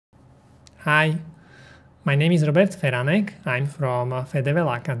Hi, my name is Robert Feranek. I'm from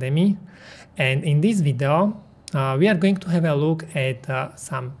Fedevel Academy, and in this video we are going to have a look at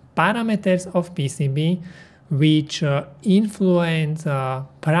some parameters of PCB which influence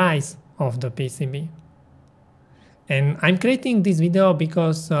price of the PCB. And I'm creating this video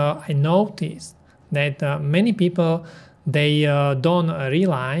because I noticed that many people they don't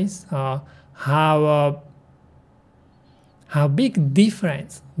realize how big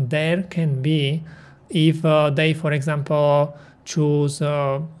difference there can be if they, for example, choose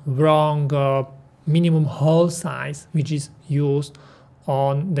wrong minimum hole size which is used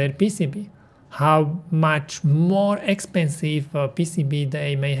on their PCB. How much more expensive PCB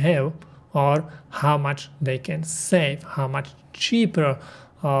they may have, or how much they can save, how much cheaper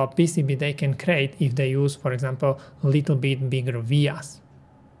PCB they can create if they use, for example, a little bit bigger vias.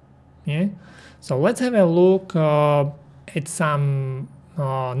 Yeah? So let's have a look at some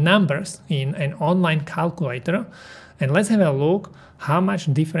numbers in an online calculator, and let's have a look how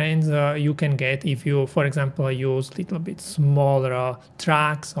much difference you can get if you, for example, use little bit smaller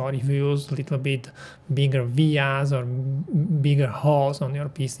tracks, or if you use little bit bigger vias or bigger holes on your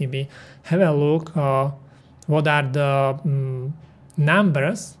PCB. Have a look what are the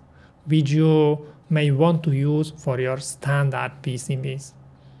numbers which you may want to use for your standard PCBs.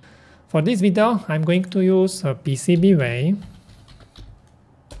 For this video, I'm going to use a PCB.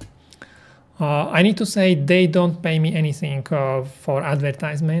 I need to say they don't pay me anything for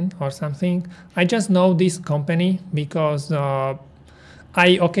advertisement or something. I just know this company because I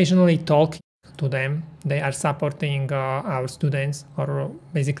occasionally talk to them. They are supporting our students, or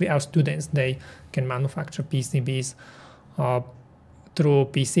basically our students. They can manufacture PCBs through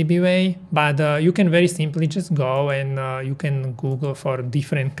PCB, but you can very simply just go and you can Google for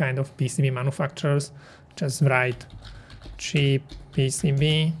different kind of PCB manufacturers. Just write cheap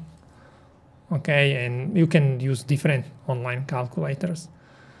PCB. Okay, and you can use different online calculators.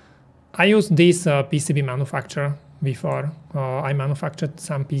 I used this PCB manufacturer before. I manufactured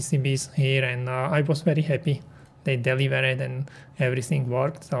some PCBs here, and I was very happy. They delivered and everything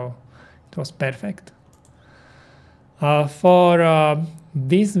worked, so it was perfect. For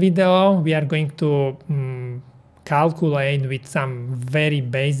this video, we are going to calculate with some very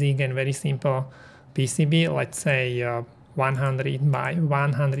basic and very simple PCB. Let's say 100 by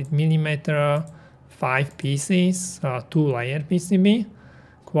 100 millimeter, 5 pieces, 2-layer PCB,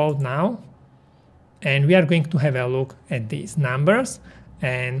 quote now. And we are going to have a look at these numbers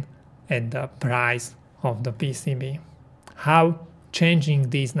and at the price of the PCB. How changing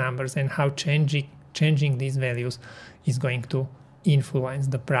these numbers and how changing these values is going to influence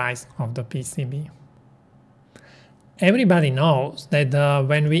the price of the PCB. Everybody knows that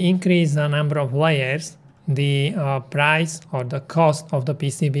when we increase the number of layers, the price or the cost of the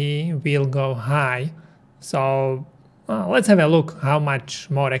PCB will go high. So let's have a look how much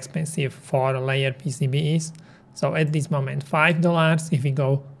more expensive 4-layer PCB is. So at this moment, $5. If we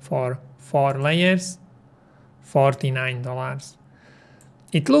go for 4 layers, $49.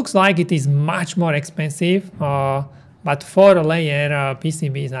 It looks like it is much more expensive, but 4-layer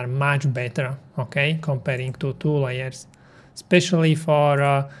PCBs are much better, okay, comparing to 2 layers, especially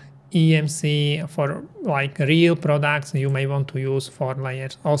for EMC. For like real products, you may want to use 4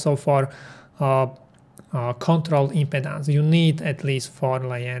 layers. Also for control impedance, you need at least 4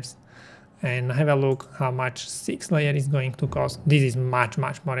 layers. And have a look how much 6-layer is going to cost. This is much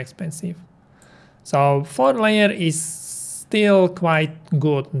more expensive. So 4-layer is still quite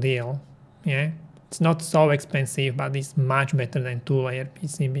good deal. Yeah, it's not so expensive, but it's much better than 2-layer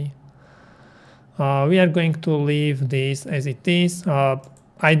PCB. We are going to leave this as it is.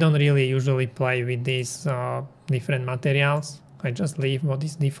 I don't really usually play with these different materials. I just leave what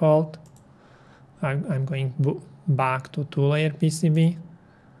is default. I'm going back to 2-layer PCB.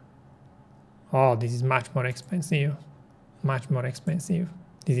 Oh, this is much more expensive. Much more expensive.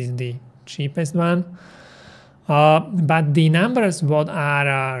 This is the cheapest one. But the numbers what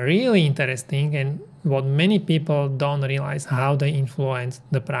are really interesting and what many people don't realize how they influence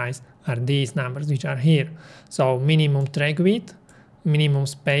the price are these numbers which are here. So minimum track width, minimum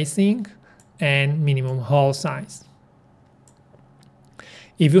spacing, and minimum hole size.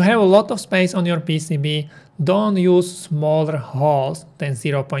 If you have a lot of space on your PCB, don't use smaller holes than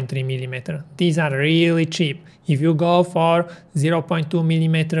 0.3 millimeter. These are really cheap. If you go for 0.2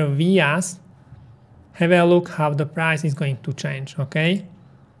 millimeter vias, have a look how the price is going to change, okay?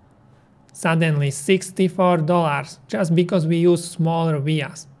 Suddenly $64 just because we use smaller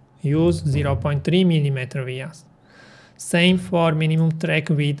vias. Use 0.3 millimeter vias. Same for minimum track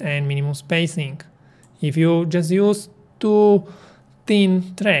width and minimum spacing. If you just use 2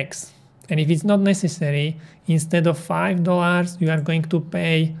 thin tracks And if it's not necessary, instead of $5, you are going to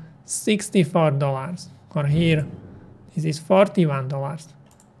pay $64. Or here, this is $41.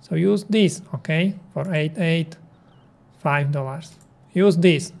 So use this, okay, for 8, $5. Use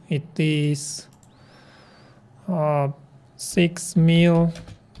this. It is 6 mil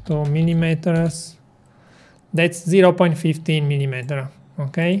to millimeters. That's 0.15 millimeter,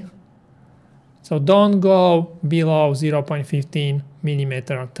 okay? So don't go below 0.15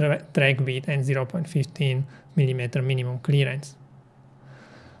 millimeter track width and 0.15 millimeter minimum clearance.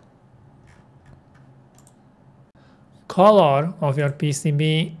 Color of your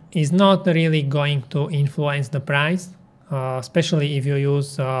PCB is not really going to influence the price, especially if you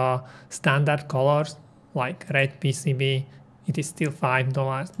use standard colors like red PCB, it is still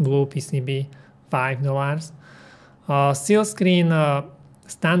 $5, blue PCB, $5. Seal screen,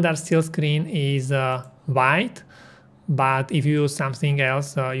 standard seal screen is white, but if you use something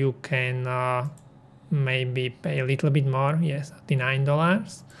else, you can maybe pay a little bit more, yes,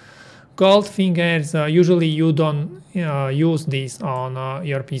 $39. Gold fingers, usually you don't use these on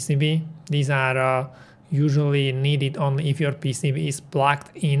your PCB. These are usually needed only if your PCB is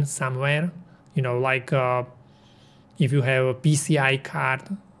plugged in somewhere, you know, like if you have a PCI card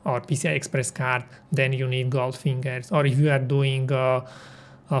or PCI Express card, then you need gold fingers. Or if you are doing a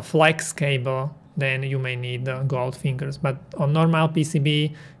flex cable, then you may need gold fingers. But on normal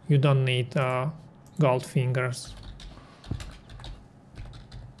PCB, you don't need gold fingers.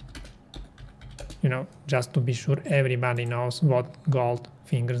 You know, just to be sure everybody knows what gold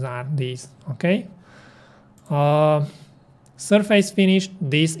fingers are, these, okay? Surface finish,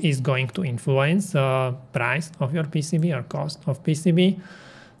 this is going to influence price of your PCB or cost of PCB.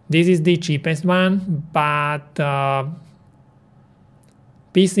 This is the cheapest one, but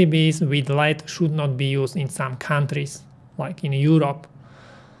PCBs with LED should not be used in some countries, like in Europe.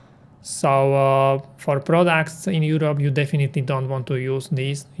 So for products in Europe, you definitely don't want to use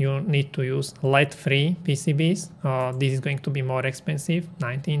this. You need to use LED-free PCBs. This is going to be more expensive,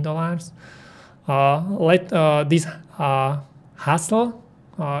 $19. This Hustle,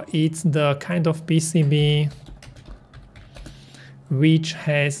 it's the kind of PCB which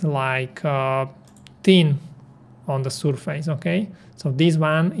has like tin on the surface, okay? So this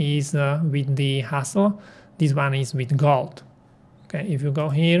one is with the Hustle, this one is with gold. Okay, if you go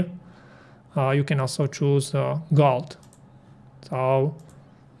here, you can also choose gold. So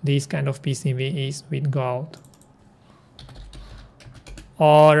this kind of PCB is with gold.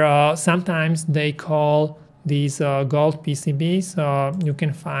 Or sometimes they call these gold PCBs, you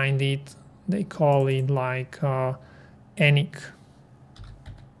can find it, they call it like ENIC,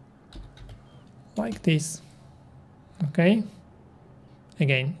 like this, okay?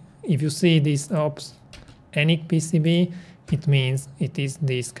 Again, if you see this ENIC PCB, it means it is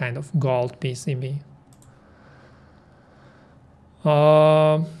this kind of gold PCB.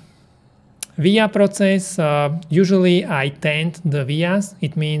 Via process, usually I tent the vias.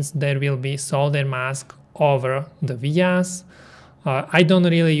 It means there will be solder mask over the vias. I don't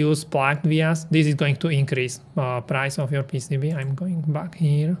really use plugged vias. This is going to increase price of your PCB. I'm going back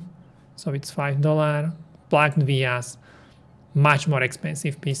here. So it's $5. Plugged vias, much more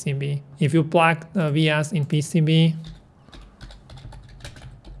expensive PCB. If you plug vias in PCB,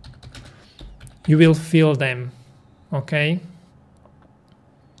 you will feel them, okay?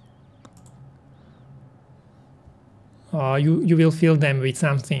 You will fill them with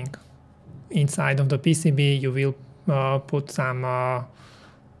something. Inside of the PCB, you will put some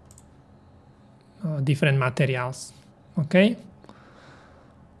different materials, okay?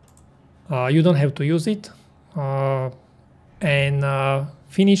 You don't have to use it. And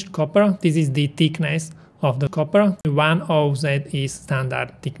finished copper, this is the thickness of the copper. 1 OZ is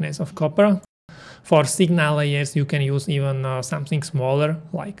standard thickness of copper. For signal layers, you can use even something smaller,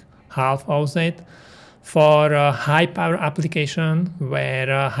 like half OZ. For high power application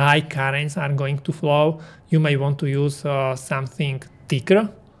where high currents are going to flow, you may want to use something thicker,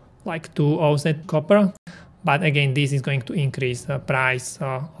 like 2 OZ copper. But again, this is going to increase the price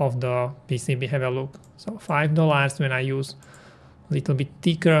of the PCB. Have a look. So $5 when I use a little bit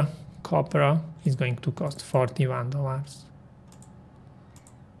thicker copper is going to cost $41.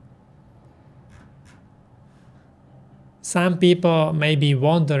 Some people may be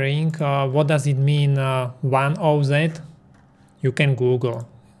wondering what does it mean 1 OZ? You can Google,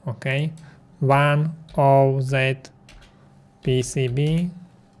 okay? 1 OZ PCB.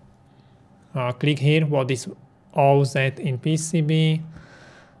 Click here, what is OZ in PCB?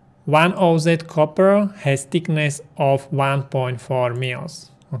 1 OZ copper has thickness of 1.4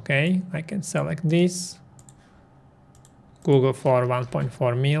 mils, okay? I can select this, Google for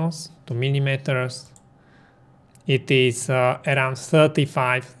 1.4 mils to millimeters. It is around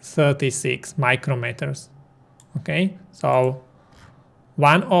 36 micrometers. Okay, so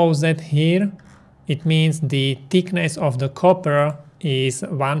 1 OZ here, it means the thickness of the copper is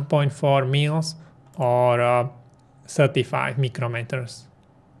 1.4 mils or 35 micrometers.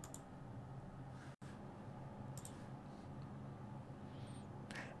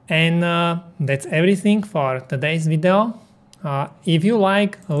 And that's everything for today's video. If you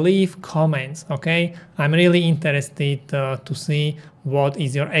like, leave comments, okay? I'm really interested to see what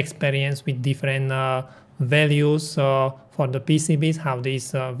is your experience with different values for the PCBs, how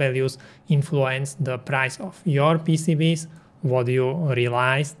these values influence the price of your PCBs, what you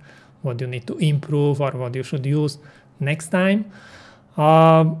realized, what you need to improve or what you should use next time.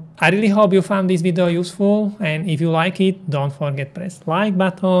 I really hope you found this video useful, and if you like it, don't forget press like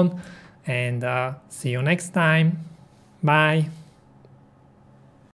button, and see you next time. Bye.